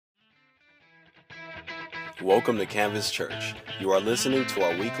Welcome to Canvas Church. You are listening to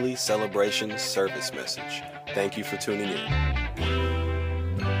our weekly celebration service message. Thank you for tuning in.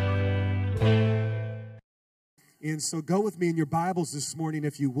 And so go with me in your Bibles this morning,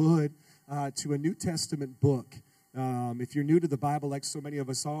 if you would, to a New Testament book. If you're new to the Bible, like so many of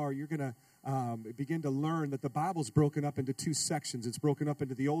us are, you're going to begin to learn that the Bible's broken up into two sections. It's broken up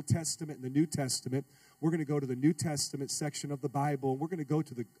into the Old Testament and the New Testament. We're going to go to the New Testament section of the Bible, and we're going to go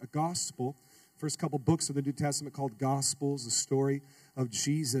to the Gospel. First couple books of the New Testament called Gospels, the story of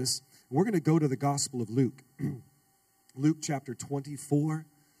Jesus. We're going to go to the Gospel of Luke. Luke chapter 24,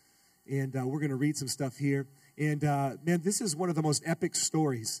 and we're going to read some stuff here. And, man, this is one of the most epic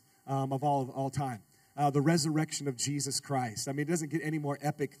stories of all time. The resurrection of Jesus Christ. I mean, it doesn't get any more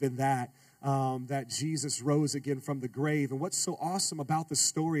epic than that, that Jesus rose again from the grave. And what's so awesome about the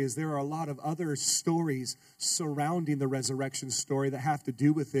story is there are a lot of other stories surrounding the resurrection story that have to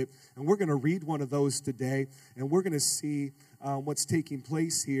do with it. And we're going to read one of those today, and we're going to see what's taking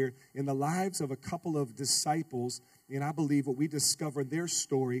place here in the lives of a couple of disciples. And I believe what we discover in their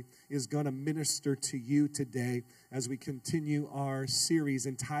story is going to minister to you today as we continue our series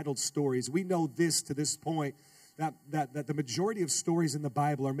entitled Stories. We know this to this point, that the majority of stories in the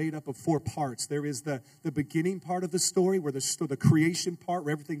Bible are made up of four parts. There is the beginning part of the story, where the creation part,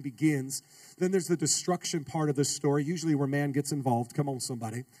 where everything begins. Then there's the destruction part of the story, usually where man gets involved. Come on,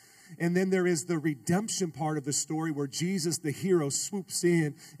 somebody. And then there is the redemption part of the story where Jesus, the hero, swoops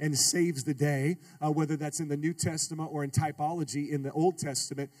in and saves the day, whether that's in the New Testament or in typology in the Old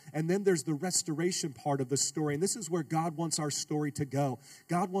Testament. And then there's the restoration part of the story. And this is where God wants our story to go.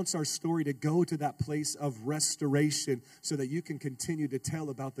 God wants our story to go to that place of restoration so that you can continue to tell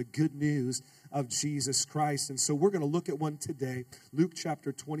about the good news of Jesus Christ. And so we're going to look at one today, Luke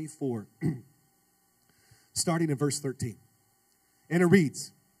chapter 24, starting in verse 13. And it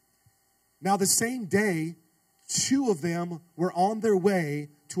reads, "Now the same day, two of them were on their way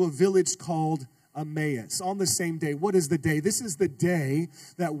to a village called Emmaus." On the same day. What is the day? This is the day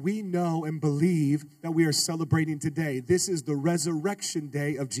that we know and believe that we are celebrating today. This is the resurrection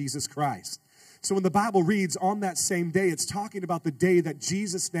day of Jesus Christ. So when the Bible reads on that same day, it's talking about the day that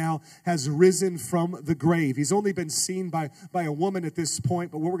Jesus now has risen from the grave. He's only been seen by a woman at this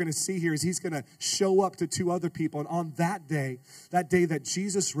point, but what we're going to see here is he's going to show up to two other people. And on that day that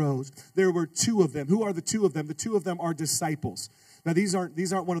Jesus rose, there were two of them. Who are the two of them? The two of them are disciples. Now, these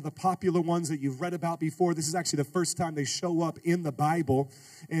aren't one of the popular ones that you've read about before. This is actually the first time they show up in the Bible,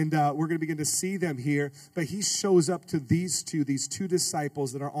 and we're going to begin to see them here. But he shows up to these two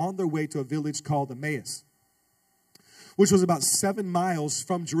disciples that are on their way to a village called Emmaus, which was about 7 miles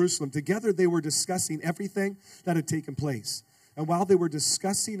from Jerusalem. Together, they were discussing everything that had taken place. And while they were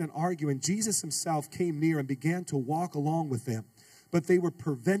discussing and arguing, Jesus himself came near and began to walk along with them. But they were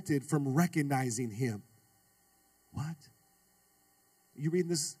prevented from recognizing him. What? You reading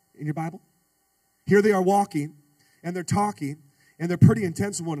this in your Bible? Here they are walking, and they're talking, and they're pretty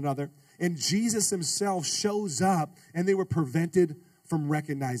intense with one another. And Jesus himself shows up, and they were prevented from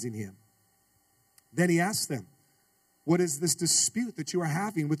recognizing him. Then he asked them, "What is this dispute that you are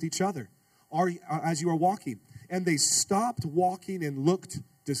having with each other as you are walking?" And they stopped walking and looked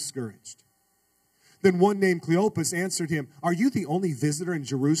discouraged. Then one named Cleopas answered him, "Are you the only visitor in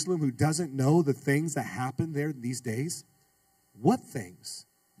Jerusalem who doesn't know the things that happen there these days?" "What things?"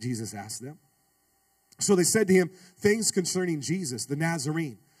 Jesus asked them. So they said to him, "Things concerning Jesus, the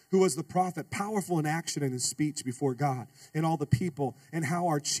Nazarene, who was the prophet, powerful in action and in speech before God and all the people, and how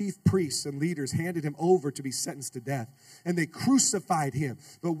our chief priests and leaders handed him over to be sentenced to death. And they crucified him.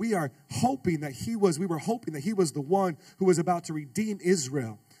 But we were hoping that he was the one who was about to redeem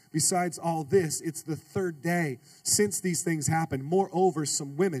Israel. Besides all this, it's the third day since these things happened. Moreover,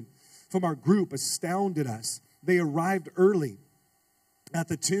 some women from our group astounded us. They arrived early at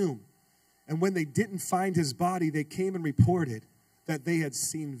the tomb, and when they didn't find his body, they came and reported that they had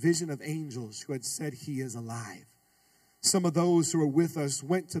seen vision of angels who had said he is alive. Some of those who were with us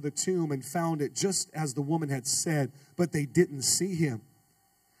went to the tomb and found it just as the woman had said, but they didn't see him."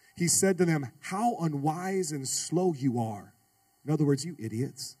 He said to them, "How unwise and slow you are." In other words, you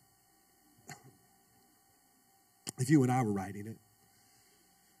idiots. If you and I were writing it.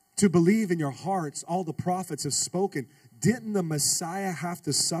 "To believe in your hearts all the prophets have spoken. Didn't the Messiah have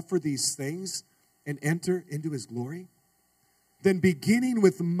to suffer these things and enter into his glory?" Then beginning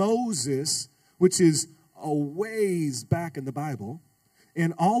with Moses, which is a ways back in the Bible,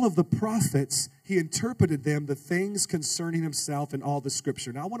 and all of the prophets, he interpreted them the things concerning himself in all the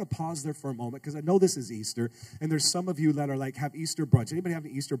scripture. Now I want to pause there for a moment because I know this is Easter, and there's some of you that are like, have Easter brunch. Anybody have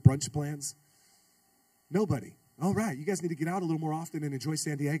any Easter brunch plans? Nobody. All right, you guys need to get out a little more often and enjoy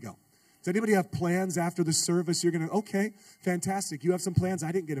San Diego. Does anybody have plans after the service? You're going to, okay, fantastic. You have some plans.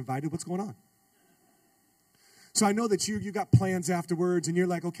 I didn't get invited. What's going on? So I know that you got plans afterwards, and you're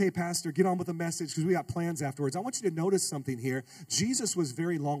like, okay, Pastor, get on with the message because we got plans afterwards. I want you to notice something here. Jesus was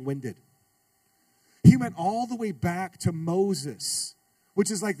very long-winded. He went all the way back to Moses, which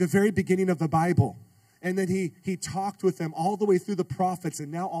is like the very beginning of the Bible. And then he talked with them all the way through the prophets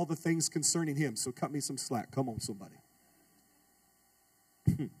and now all the things concerning him. So cut me some slack. Come on, somebody.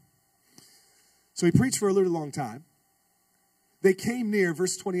 So he preached for a little long time. They came near,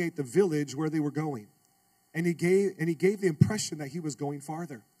 verse 28, the village where they were going. And he gave the impression that he was going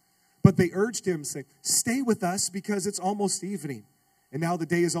farther. But they urged him, saying, stay with us because it's almost evening. And now the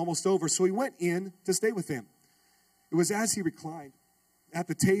day is almost over. So he went in to stay with them. It was as he reclined at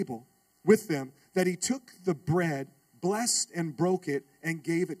the table with them that he took the bread, blessed and broke it, and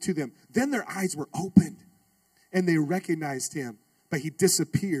gave it to them. Then their eyes were opened, and they recognized him, but he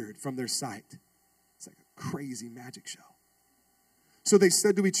disappeared from their sight. It's like a crazy magic show. So they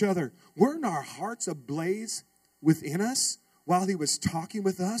said to each other, weren't our hearts ablaze within us while he was talking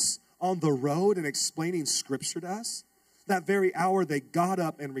with us on the road and explaining scripture to us? That very hour they got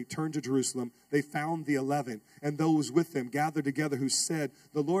up and returned to Jerusalem. They found the 11 and those with them gathered together who said,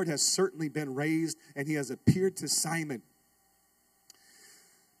 the Lord has certainly been raised and he has appeared to Simon.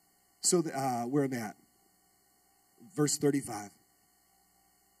 So where am I at? Verse 35.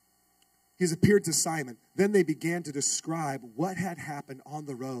 He's appeared to Simon. Then they began to describe what had happened on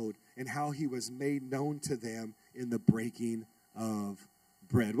the road and how he was made known to them in the breaking of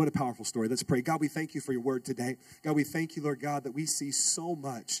bread. What a powerful story. Let's pray. God, we thank you for your word today. God, we thank you, Lord God, that we see so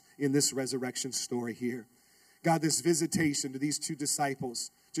much in this resurrection story here. God, this visitation to these two disciples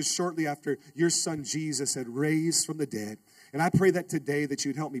just shortly after your son Jesus had raised from the dead. And I pray that today that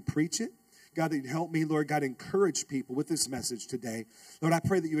you'd help me preach it. God, that you'd help me, Lord God, encourage people with this message today. Lord, I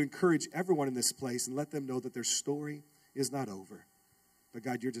pray that you encourage everyone in this place and let them know that their story is not over. But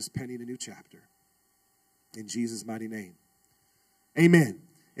God, you're just penning a new chapter. In Jesus' mighty name. Amen.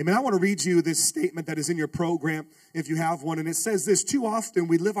 Amen. I want to read you this statement that is in your program, if you have one. And it says this: too often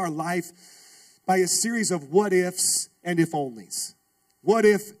we live our life by a series of what ifs and if onlys. What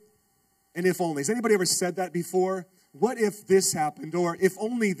if and if onlys. Anybody ever said that before? What if this happened? Or if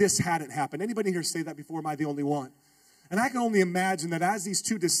only this hadn't happened. Anybody here say that before? Am I the only one? And I can only imagine that as these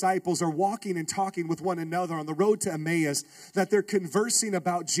two disciples are walking and talking with one another on the road to Emmaus, that they're conversing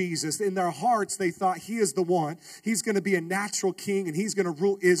about Jesus. In their hearts, they thought he is the one. He's going to be a natural king, and he's going to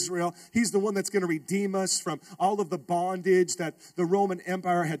rule Israel. He's the one that's going to redeem us from all of the bondage that the Roman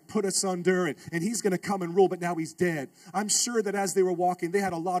Empire had put us under, and he's going to come and rule, but now he's dead. I'm sure that as they were walking, they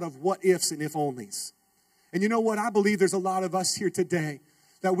had a lot of what ifs and if onlys. And you know what? I believe there's a lot of us here today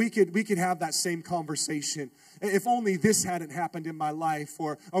that we could have that same conversation. If only this hadn't happened in my life,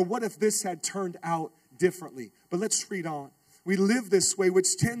 or what if this had turned out differently? But let's read on. We live this way,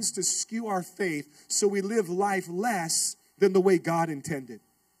 which tends to skew our faith, so we live life less than the way God intended.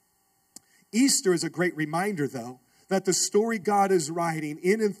 Easter is a great reminder, though, that the story God is writing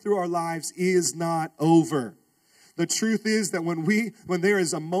in and through our lives is not over. The truth is that when there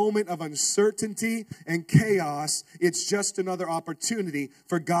is a moment of uncertainty and chaos, it's just another opportunity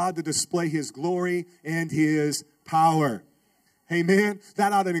for God to display his glory and his power. Amen.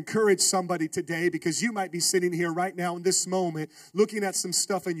 That ought to encourage somebody today, because you might be sitting here right now in this moment looking at some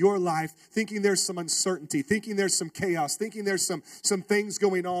stuff in your life, thinking there's some uncertainty, thinking there's some chaos, thinking there's some things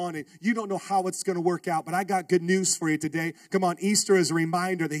going on, and you don't know how it's going to work out. But I got good news for you today. Come on, Easter is a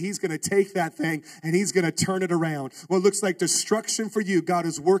reminder that he's going to take that thing and he's going to turn it around. What looks like destruction for you, God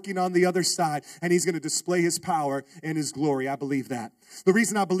is working on the other side, and he's going to display his power and his glory. I believe that. The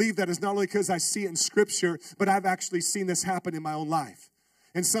reason I believe that is not only because I see it in Scripture, but I've actually seen this happen in my own life.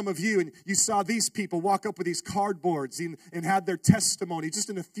 And some of you, and you saw these people walk up with these cardboards and had their testimony just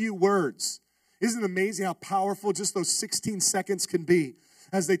in a few words. Isn't it amazing how powerful just those 16 seconds can be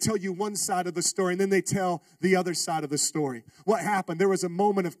as they tell you one side of the story and then they tell the other side of the story? What happened? There was a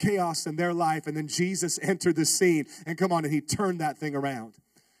moment of chaos in their life, and then Jesus entered the scene, and come on, and he turned that thing around.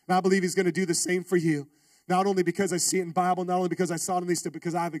 And I believe he's going to do the same for you. Not only because I see it in the Bible, not only because I saw it in these things,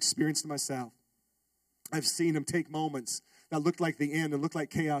 because I've experienced it myself. I've seen him take moments that looked like the end and looked like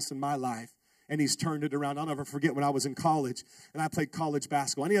chaos in my life, and he's turned it around. I'll never forget when I was in college, and I played college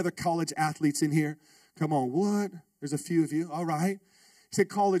basketball. Any other college athletes in here? Come on, what? There's a few of you. All right. He said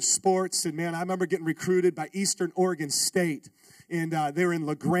college sports, and man, I remember getting recruited by Eastern Oregon State, and they're in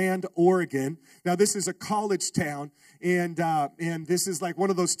La Grande, Oregon. Now, this is a college town, and this is like one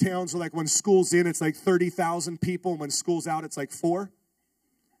of those towns where, like, when school's in, it's like 30,000 people, and when school's out, it's like 4,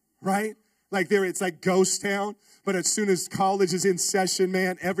 right? Like it's like ghost town. But as soon as college is in session,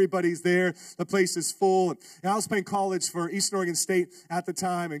 man, everybody's there. The place is full. And I was playing college for Eastern Oregon State at the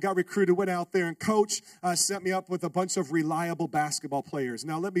time and got recruited, went out there, and coach set me up with a bunch of reliable basketball players.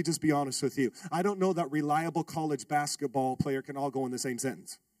 Now, let me just be honest with you. I don't know that reliable college basketball player can all go in the same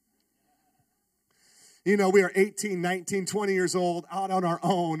sentence. You know, we are 18, 19, 20 years old, out on our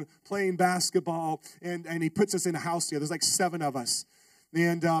own, playing basketball, and he puts us in a house here. There's like 7 of us.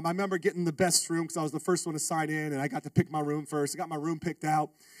 And I remember getting the best room because I was the first one to sign in, and I got to pick my room first. I got my room picked out,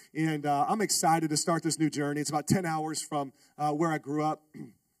 and I'm excited to start this new journey. It's about 10 hours from where I grew up.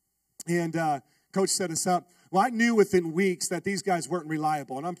 And coach set us up. Well, I knew within weeks that these guys weren't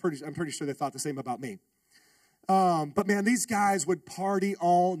reliable, and I'm pretty sure they thought the same about me. But, man, these guys would party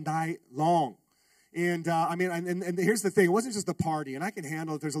all night long. And, and here's the thing. It wasn't just the party, and I can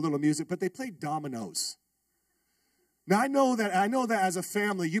handle it. There's a little music, but they played dominoes. Now, I know that as a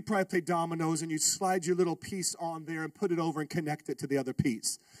family, you probably play dominoes and you slide your little piece on there and put it over and connect it to the other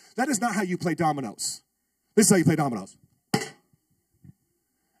piece. That is not how you play dominoes. This is how you play dominoes.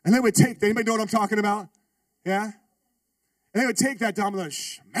 And they would take, anybody know what I'm talking about? Yeah? And they would take that domino and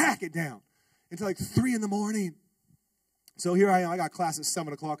smack it down until like 3 in the morning. So here I am. I got class at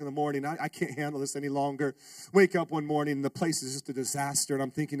 7 o'clock in the morning. I can't handle this any longer. Wake up one morning and the place is just a disaster. And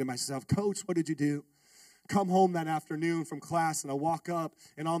I'm thinking to myself, Coach, what did you do? Come home that afternoon from class, and I walk up,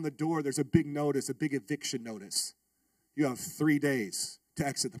 and on the door there's a big notice, a big eviction notice. You have 3 days to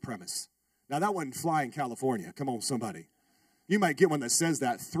exit the premise. Now, that wouldn't fly in California. Come on, somebody. You might get one that says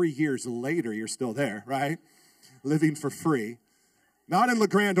that 3 years later you're still there, right? Living for free. Not in La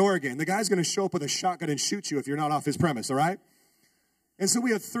Grande, Oregon. The guy's going to show up with a shotgun and shoot you if you're not off his premise, all right? And so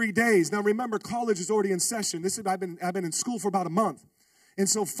we have 3 days. Now, remember, college is already in session. I've been in school for about a month. And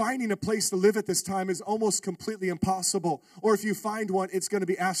so finding a place to live at this time is almost completely impossible. Or if you find one, it's going to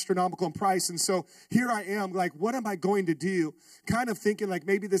be astronomical in price. And so here I am, like, what am I going to do? Kind of thinking, like,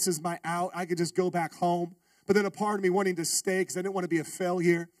 maybe this is my out. I could just go back home. But then a part of me wanting to stay because I didn't want to be a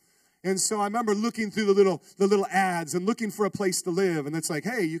failure. And so I remember looking through the little ads and looking for a place to live. And it's like,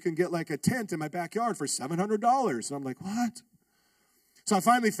 hey, you can get like a tent in my backyard for $700. And I'm like, what? So I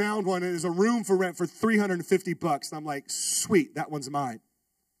finally found one, and there's a room for rent for $350. And I'm like, sweet, that one's mine.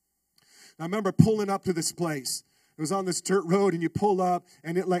 And I remember pulling up to this place. It was on this dirt road, and you pull up,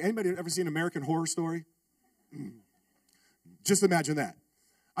 and it like, anybody ever seen American Horror Story? Just imagine that.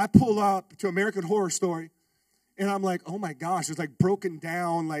 I pull up to American Horror Story, and I'm like, oh my gosh, there's like broken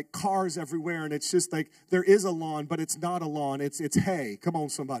down, like cars everywhere, and it's just like, there is a lawn, but it's not a lawn. It's hay. Come on,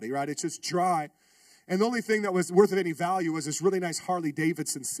 somebody, right? It's just dry. And the only thing that was worth of any value was this really nice Harley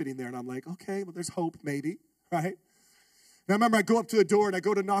Davidson sitting there. And I'm like, okay, well, there's hope, maybe, right? And I remember I go up to the door, and I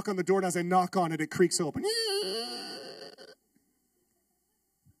go to knock on the door, and as I knock on it, it creaks open. I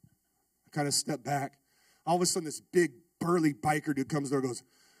kind of step back. All of a sudden, this big, burly biker dude comes there and goes,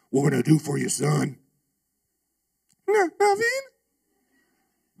 what can I do for you, son? Nothing.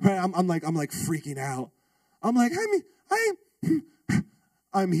 Right, I'm like freaking out. I'm like,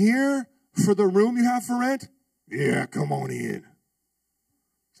 I'm here for the room you have for rent? Yeah, come on in.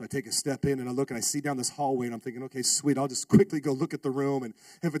 So I take a step in, and I look, and I see down this hallway, and I'm thinking, okay, sweet, I'll just quickly go look at the room, and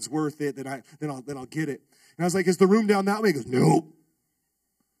if it's worth it, then I'll get it. And I was like, is the room down that way? He goes, nope.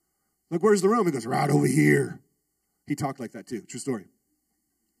 Like, where's the room? He goes, right over here. He talked like that too, true story.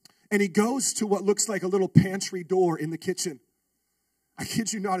 And he goes to what looks like a little pantry door in the kitchen. I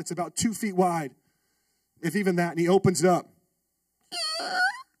kid you not, it's about 2 feet wide, if even that, and he opens it up.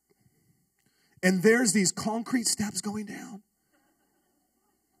 And there's these concrete steps going down.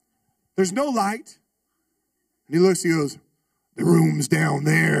 There's no light. And he looks, he goes, the room's down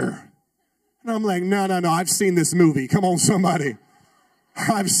there. And I'm like, no, I've seen this movie. Come on, somebody.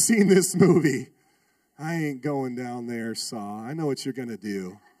 I've seen this movie. I ain't going down there, Saw. I know what you're going to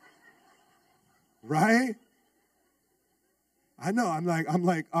do. Right? I know. I'm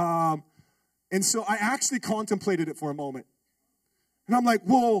like, and so I actually contemplated it for a moment. And I'm like,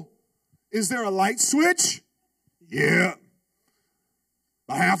 well, is there a light switch? Yeah.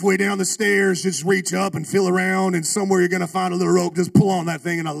 About halfway down the stairs, just reach up and feel around, and somewhere you're going to find a little rope. Just pull on that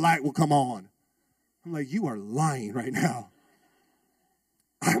thing, and a light will come on. I'm like, you are lying right now.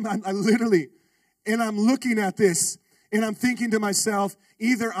 I literally, and I'm looking at this, and I'm thinking to myself,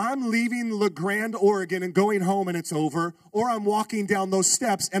 either I'm leaving La Grande, Oregon, and going home, and it's over, or I'm walking down those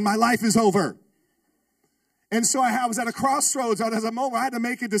steps, and my life is over. And so I was at a crossroads. I was at a moment where I had to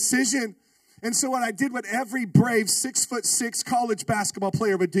make a decision. And so what I did, what every brave 6'6" college basketball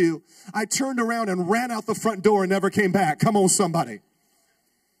player would do, I turned around and ran out the front door and never came back. Come on, somebody.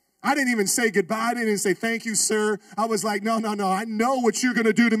 I didn't even say goodbye. I didn't even say thank you, sir. I was like, no. I know what you're going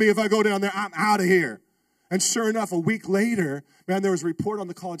to do to me if I go down there. I'm out of here. And sure enough, a week later, man, there was a report on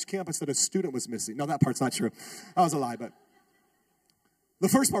the college campus that a student was missing. No, that part's not true. That was a lie, but the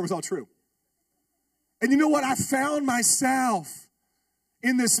first part was all true. And you know what? I found myself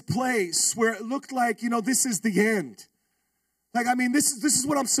in this place where it looked like, this is the end. Like, I mean, this is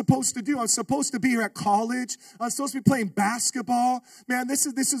what I'm supposed to do. I'm supposed to be here at college. I'm supposed to be playing basketball. Man, this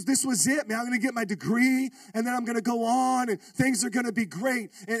was it, man. I'm going to get my degree, and then I'm going to go on, and things are going to be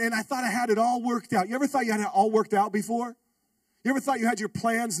great. And I thought I had it all worked out. You ever thought you had it all worked out before? You ever thought you had your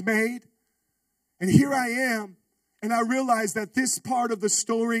plans made? And here I am, and I realized that this part of the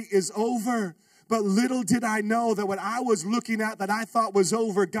story is over. But little did I know that what I was looking at that I thought was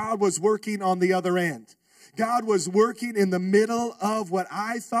over, God was working on the other end. God was working in the middle of what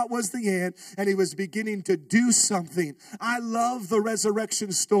I thought was the end, and he was beginning to do something. I love the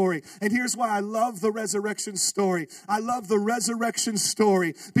resurrection story. And here's why I love the resurrection story. I love the resurrection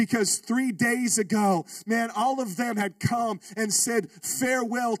story because 3 days ago, man, all of them had come and said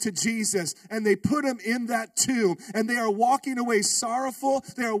farewell to Jesus, and they put him in that tomb, and they are walking away sorrowful.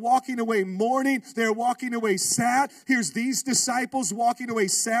 They are walking away mourning. They are walking away sad. Here's these disciples walking away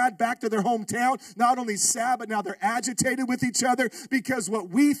sad back to their hometown, not only sad, but now they're agitated with each other because what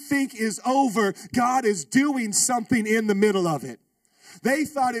we think is over, God is doing something in the middle of it. They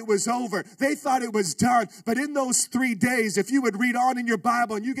thought it was over. They thought it was done. But in those 3 days, if you would read on in your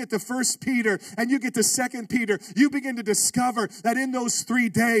Bible and you get to 1 Peter and you get to 2 Peter, you begin to discover that in those 3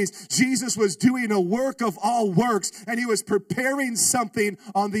 days, Jesus was doing a work of all works, and he was preparing something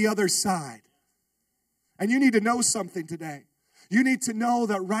on the other side. And you need to know something today. You need to know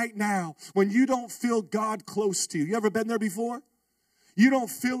that right now, when you don't feel God close to you, you ever been there before? You don't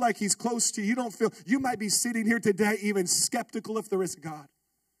feel like he's close to you. You might be sitting here today even skeptical if there is a God.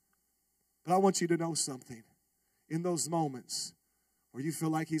 But I want you to know something. In those moments where you feel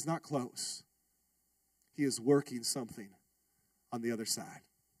like he's not close, he is working something on the other side.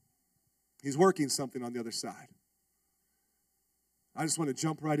 He's working something on the other side. I just want to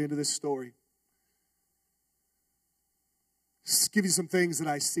jump right into this story. Just give you some things that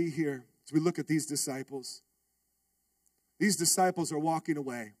I see here as we look at these disciples. These disciples are walking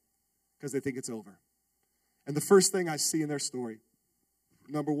away because they think it's over. And the first thing I see in their story,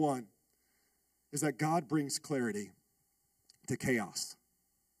 number one, is that God brings clarity to chaos.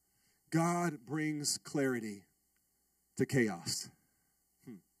 God brings clarity to chaos.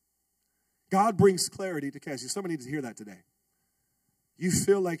 God brings clarity to chaos. Somebody needs to hear that today. You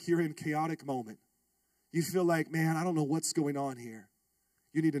feel like you're in a chaotic moment. You feel like, man, I don't know what's going on here.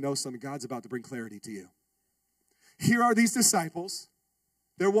 You need to know something. God's about to bring clarity to you. Here are these disciples.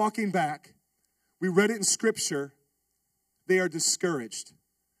 They're walking back. We read it in Scripture. They are discouraged.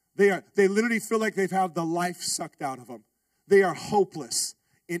 They literally feel like they've had the life sucked out of them. They are hopeless.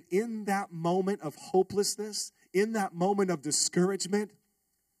 And in that moment of hopelessness, in that moment of discouragement,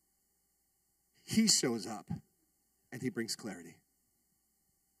 he shows up and he brings clarity.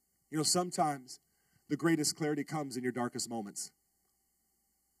 You know, sometimes the greatest clarity comes in your darkest moments.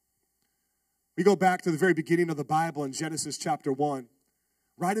 We go back to the very beginning of the Bible in Genesis chapter 1.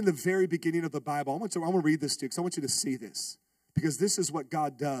 Right in the very beginning of the Bible, I want to read this to you because I want you to see this. Because this is what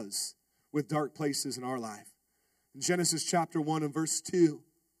God does with dark places in our life. In Genesis chapter 1 and verse 2,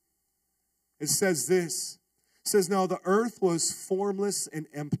 it says this. It says, now the earth was formless and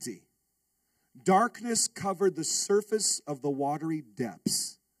empty. Darkness covered the surface of the watery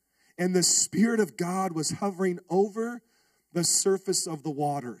depths. And the Spirit of God was hovering over the surface of the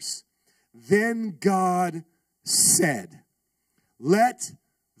waters. Then God said, let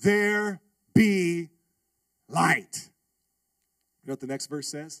there be light. You know what the next verse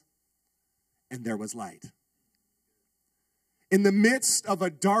says? And there was light. In the midst of a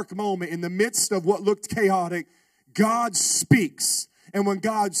dark moment, in the midst of what looked chaotic, God speaks. And when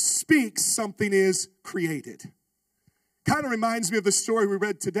God speaks, something is created. Kind of reminds me of the story we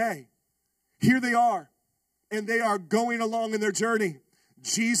read today. Here they are, and they are going along in their journey.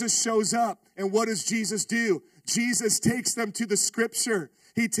 Jesus shows up, and what does Jesus do? Jesus takes them to the Scripture.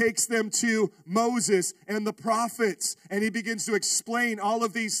 He takes them to Moses and the prophets, and he begins to explain all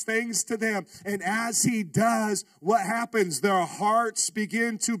of these things to them. And as he does, what happens? Their hearts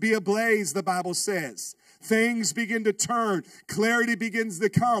begin to be ablaze, the Bible says. Things begin to turn. Clarity begins to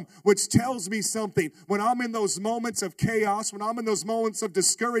come, which tells me something. When I'm in those moments of chaos, when I'm in those moments of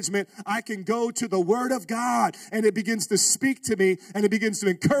discouragement, I can go to the Word of God, and it begins to speak to me, and it begins to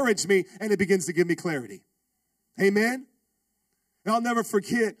encourage me, and it begins to give me clarity. Amen? And I'll never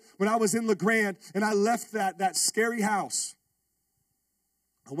forget when I was in LeGrand, and I left that scary house.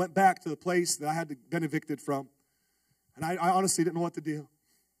 I went back to the place that I had been evicted from, and I honestly didn't know what to do.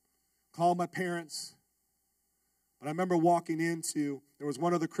 Called my parents, but I remember walking into, there was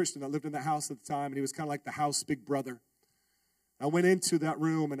one other Christian that lived in the house at the time, and he was kind of like the house big brother. I went into that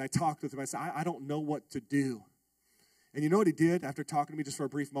room, and I talked with him. I said, I don't know what to do. And you know what he did after talking to me just for a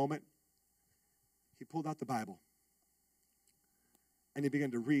brief moment? He pulled out the Bible, and he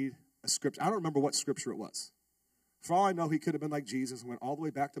began to read a scripture. I don't remember what scripture it was. For all I know, he could have been like Jesus and went all the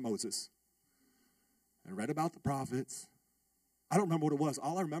way back to Moses and read about the prophets. I don't remember what it was.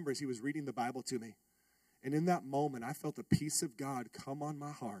 All I remember is he was reading the Bible to me. And in that moment, I felt the peace of God come on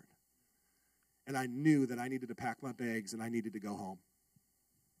my heart. And I knew that I needed to pack my bags and I needed to go home.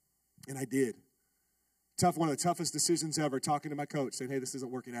 And I did. One of the toughest decisions ever, talking to my coach, saying, hey, this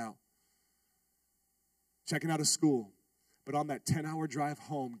isn't working out. Checking out of school. But on that 10-hour drive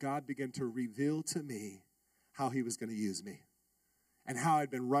home, God began to reveal to me how he was going to use me and how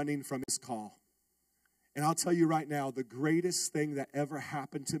I'd been running from his call. And I'll tell you right now, the greatest thing that ever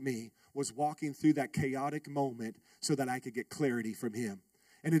happened to me was walking through that chaotic moment so that I could get clarity from him.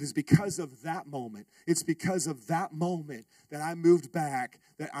 And it is because of that moment, it's because of that moment that I moved back,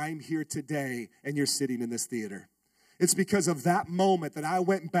 that I'm here today and you're sitting in this theater. It's because of that moment that I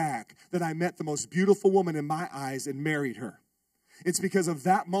went back, that I met the most beautiful woman in my eyes and married her. It's because of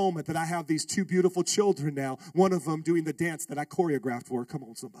that moment that I have these two beautiful children now, one of them doing the dance that I choreographed for, come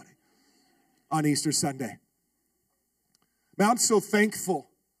on somebody, on Easter Sunday. Man, I'm so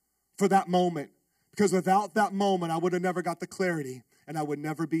thankful for that moment, because without that moment, I would have never got the clarity, and I would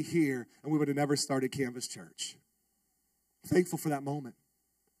never be here, and we would have never started Canvas Church. I'm thankful for that moment.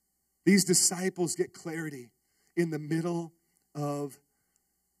 These disciples get clarity in the middle of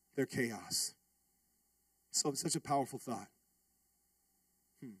their chaos. So it's such a powerful thought.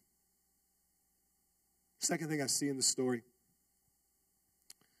 Second thing I see in the story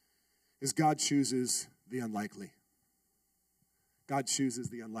is God chooses the unlikely. God chooses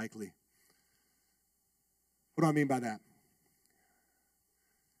the unlikely. What do I mean by that?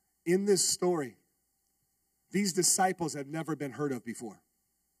 In this story, these disciples have never been heard of before,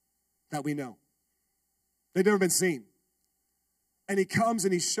 that we know. They've never been seen. And he comes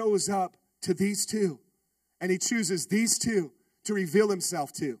and he shows up to these two, and he chooses these two to reveal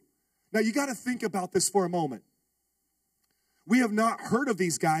himself to. Now, you got to think about this for a moment. We have not heard of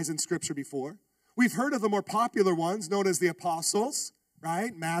these guys in Scripture before. We've heard of the more popular ones, known as the apostles,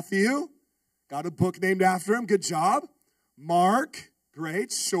 right? Matthew, got a book named after him. Good job. Mark,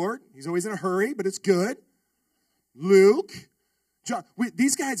 great, short. He's always in a hurry, but it's good. Luke, John.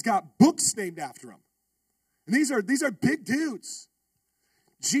 These guys got books named after them. And these are big dudes.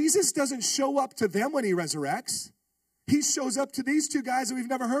 Jesus doesn't show up to them when he resurrects. He shows up to these two guys that we've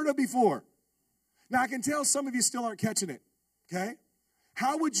never heard of before. Now, I can tell some of you still aren't catching it, okay?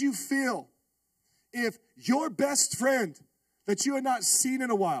 How would you feel if your best friend that you had not seen in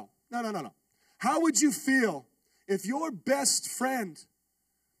a while, no. How would you feel if your best friend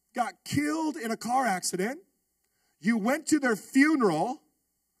got killed in a car accident, you went to their funeral,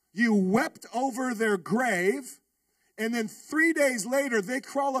 you wept over their grave, and then 3 days later, they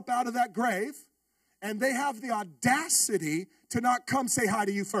crawl up out of that grave, and they have the audacity to not come say hi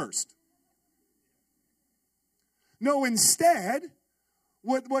to you first? No, instead,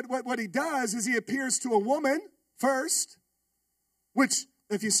 what he does is he appears to a woman first, which,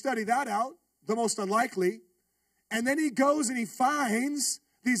 if you study that out, the most unlikely. And then he goes and he finds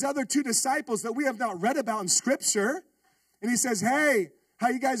these other two disciples that we have not read about in Scripture. And he says, hey, how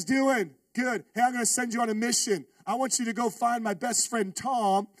you guys doing? Good. Hey, I'm going to send you on a mission. I want you to go find my best friend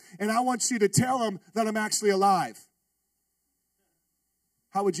Tom, and I want you to tell him that I'm actually alive.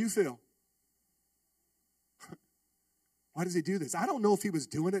 How would you feel? Why does he do this? I don't know if he was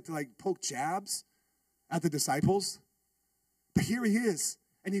doing it to like poke jabs at the disciples. But here he is,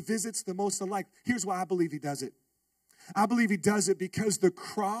 and he visits the most unlikely. Here's why I believe he does it. I believe he does it because the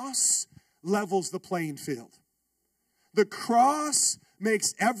cross levels the playing field. The cross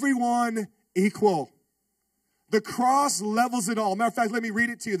makes everyone equal. The cross levels it all. Matter of fact, let me read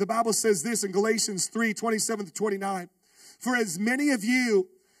it to you. The Bible says this in Galatians 3:27-29. For as many of you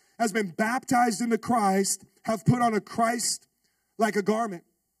as been baptized into Christ have put on a Christ like a garment.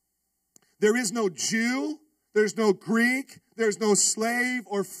 There is no Jew, there's no Greek, there's no slave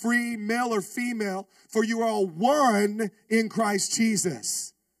or free, male or female, for you are all one in Christ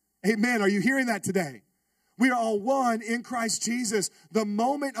Jesus. Amen. Are you hearing that today? We are all one in Christ Jesus. The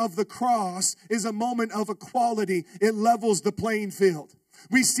moment of the cross is a moment of equality. It levels the playing field.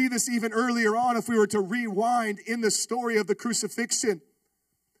 We see this even earlier on if we were to rewind in the story of the crucifixion.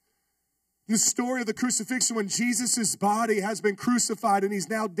 In the story of the crucifixion, when Jesus' body has been crucified and he's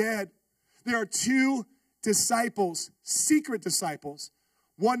now dead, there are two disciples, secret disciples,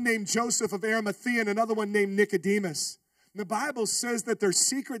 one named Joseph of Arimathea and another one named Nicodemus. The Bible says that they're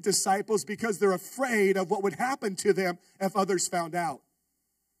secret disciples because they're afraid of what would happen to them if others found out.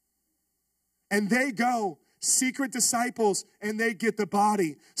 And they go, secret disciples, and they get the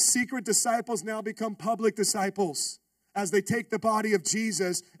body. Secret disciples now become public disciples as they take the body of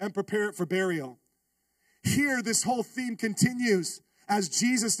Jesus and prepare it for burial. Here, this whole theme continues as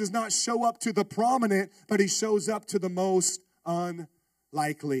Jesus does not show up to the prominent, but he shows up to the most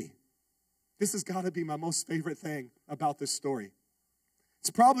unlikely. This has got to be my most favorite thing about this story.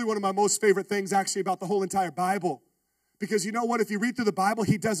 It's probably one of my most favorite things actually about the whole entire Bible. Because you know what? If you read through the Bible,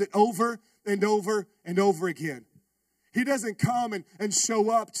 he does it over and over and over again. He doesn't come and show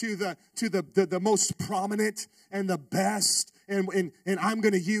up to the most prominent and the best and I'm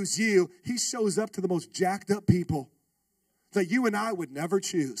going to use you. He shows up to the most jacked up people that you and I would never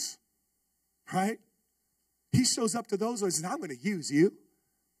choose. Right? He shows up to those and says, I'm going to use you.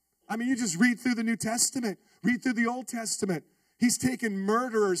 I mean, you just read through the New Testament, read through the Old Testament. He's taking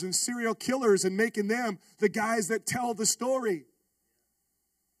murderers and serial killers and making them the guys that tell the story.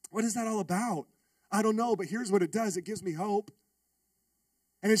 What is that all about? I don't know, but here's what it does. It gives me hope.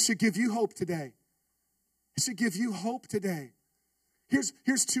 And it should give you hope today. It should give you hope today.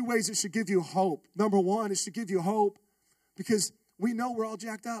 Here's two ways it should give you hope. Number one, it should give you hope because we know we're all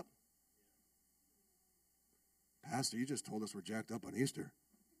jacked up. Pastor, you just told us we're jacked up on Easter.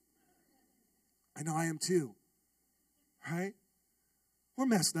 I know I am too. Right? We're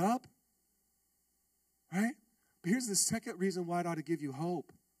messed up. Right? But here's the second reason why it ought to give you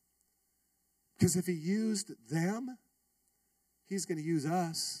hope. Because if he used them, he's going to use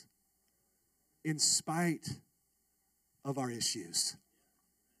us in spite of our issues.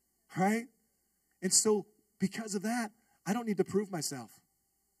 Right? And so because of that, I don't need to prove myself.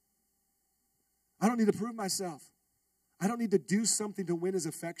 I don't need to prove myself. I don't need to do something to win his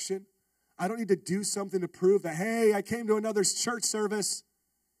affection. I don't need to do something to prove that, hey, I came to another church service.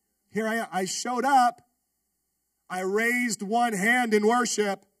 Here I am. I showed up. I raised one hand in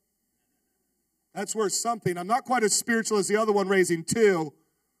worship. That's worth something. I'm not quite as spiritual as the other one raising two.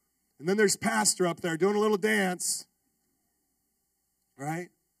 And then there's pastor up there doing a little dance. Right?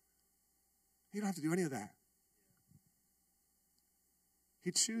 You don't have to do any of that.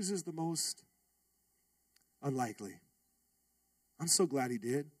 He chooses the most unlikely. I'm so glad he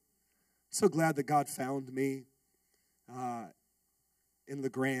did. I'm so glad that God found me in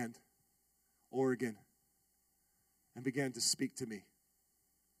LeGrand, Oregon, and began to speak to me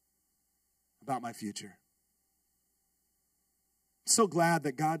about my future. I'm so glad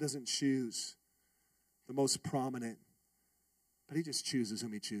that God doesn't choose the most prominent, but he just chooses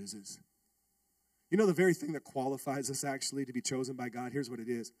whom he chooses. You know the very thing that qualifies us actually to be chosen by God? Here's what it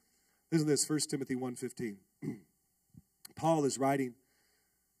is. Listen to this, 1 Timothy 1:15. Paul is writing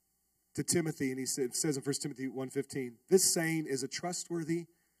to Timothy, and he says in 1 Timothy 1:15, this saying is a trustworthy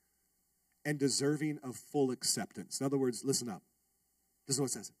and deserving of full acceptance. In other words, listen up. This is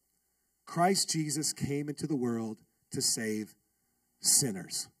what it says. Christ Jesus came into the world to save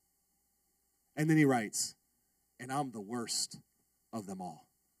sinners. And then he writes, and I'm the worst of them all.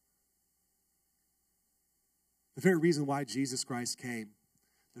 The very reason why Jesus Christ came,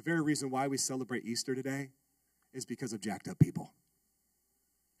 the very reason why we celebrate Easter today is because of jacked up people.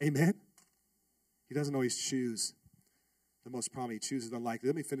 Amen? He doesn't always choose the most prominent. He chooses the unlikely.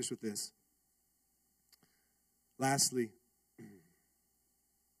 Let me finish with this. Lastly,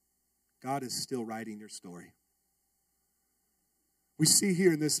 God is still writing your story. We see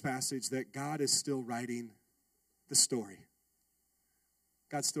here in this passage that God is still writing the story.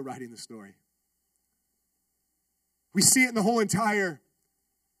 God's still writing the story. We see it in the whole entire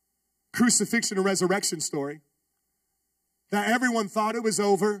crucifixion and resurrection story. That everyone thought it was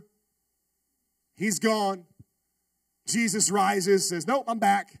over. He's gone. Jesus rises, says, nope, I'm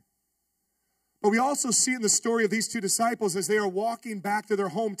back. But we also see in the story of these two disciples as they are walking back to their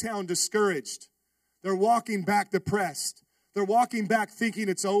hometown discouraged. They're walking back depressed. They're walking back thinking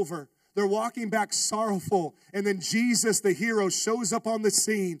it's over. They're walking back sorrowful. And then Jesus, the hero, shows up on the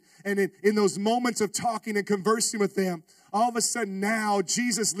scene. And in those moments of talking and conversing with them, all of a sudden now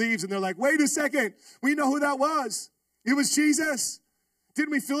Jesus leaves and they're like, wait a second, we know who that was. It was Jesus.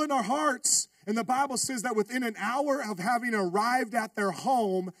 Didn't we feel it in our hearts? And the Bible says that within an hour of having arrived at their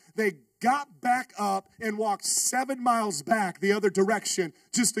home, they got back up and walked 7 miles back the other direction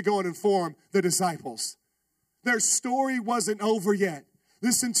just to go and inform the disciples. Their story wasn't over yet.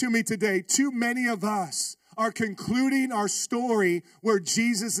 Listen to me today. Too many of us are concluding our story where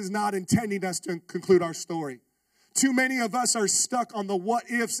Jesus is not intending us to conclude our story. Too many of us are stuck on the what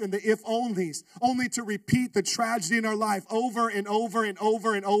ifs and the if onlys, only to repeat the tragedy in our life over and over and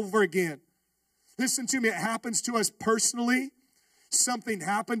over and over again. Listen to me, it happens to us personally. Something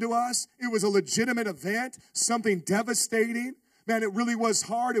happened to us. It was a legitimate event, something devastating. Man, it really was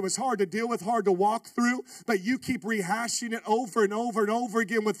hard. It was hard to deal with, hard to walk through. But you keep rehashing it over and over and over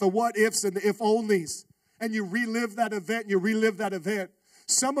again with the what ifs and the if onlys. And you relive that event, and you relive that event.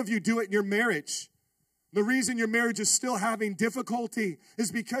 Some of you do it in your marriage. The reason your marriage is still having difficulty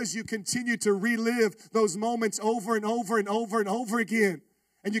is because you continue to relive those moments over and over and over and over again.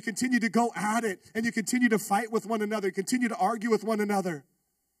 And you continue to go at it, and you continue to fight with one another, continue to argue with one another.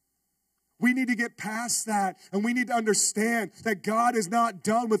 We need to get past that, and we need to understand that God is not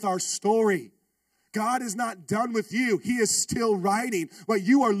done with our story. God is not done with you. He is still writing. What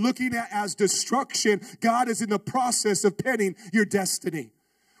you are looking at as destruction, God is in the process of penning your destiny.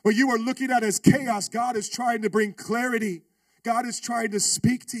 What you are looking at as chaos, God is trying to bring clarity. God is trying to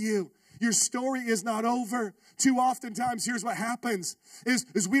speak to you. Your story is not over. Too oftentimes, here's what happens,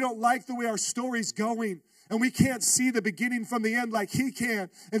 is we don't like the way our story's going. And we can't see the beginning from the end like he can.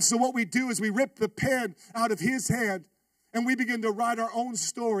 And so what we do is we rip the pen out of his hand and we begin to write our own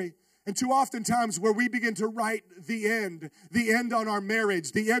story. And too oftentimes where we begin to write the end on our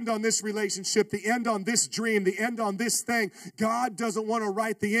marriage, the end on this relationship, the end on this dream, the end on this thing, God doesn't want to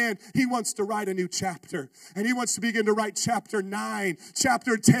write the end. He wants to write a new chapter. And he wants to begin to write chapter 9,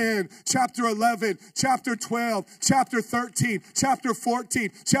 chapter 10, chapter 11, chapter 12, chapter 13, chapter 14,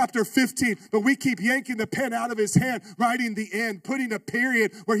 chapter 15. But we keep yanking the pen out of his hand, writing the end, putting a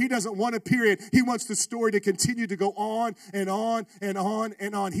period where he doesn't want a period. He wants the story to continue to go on and on and on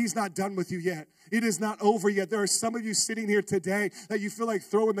and on. He's not done with you yet. It is not over yet. There are some of you sitting here today that you feel like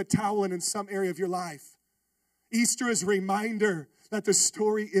throwing the towel in some area of your life. Easter is a reminder that the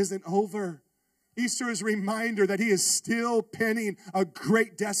story isn't over. Easter is a reminder that he is still penning a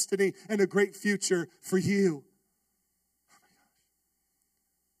great destiny and a great future for you.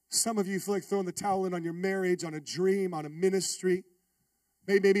 Some of you feel like throwing the towel in on your marriage, on a dream, on a ministry.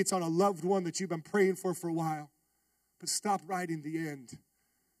 Maybe it's on a loved one that you've been praying for a while. But stop writing the end.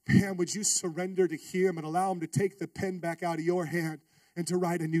 Man, would you surrender to him and allow him to take the pen back out of your hand and to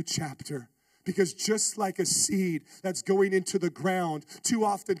write a new chapter? Because just like a seed that's going into the ground, too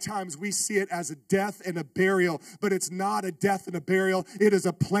oftentimes we see it as a death and a burial, but it's not a death and a burial. It is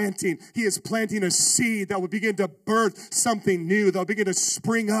a planting. He is planting a seed that will begin to birth something new. They'll begin to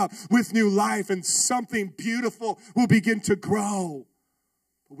spring up with new life, and something beautiful will begin to grow.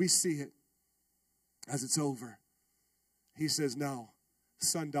 But we see it as it's over. He says, no.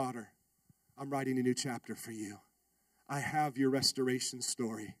 Son, daughter, I'm writing a new chapter for you. I have your restoration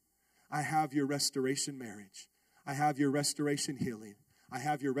story. I have your restoration marriage. I have your restoration healing. I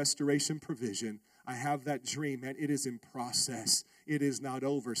have your restoration provision. I have that dream, and it is in process. It is not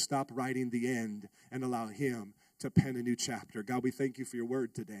over. Stop writing the end and allow him to pen a new chapter. God, we thank you for your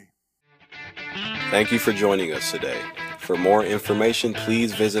word today. Thank you for joining us today. For more information,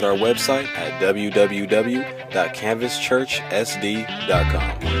 please visit our website at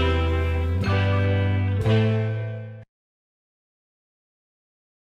www.canvaschurchsd.com.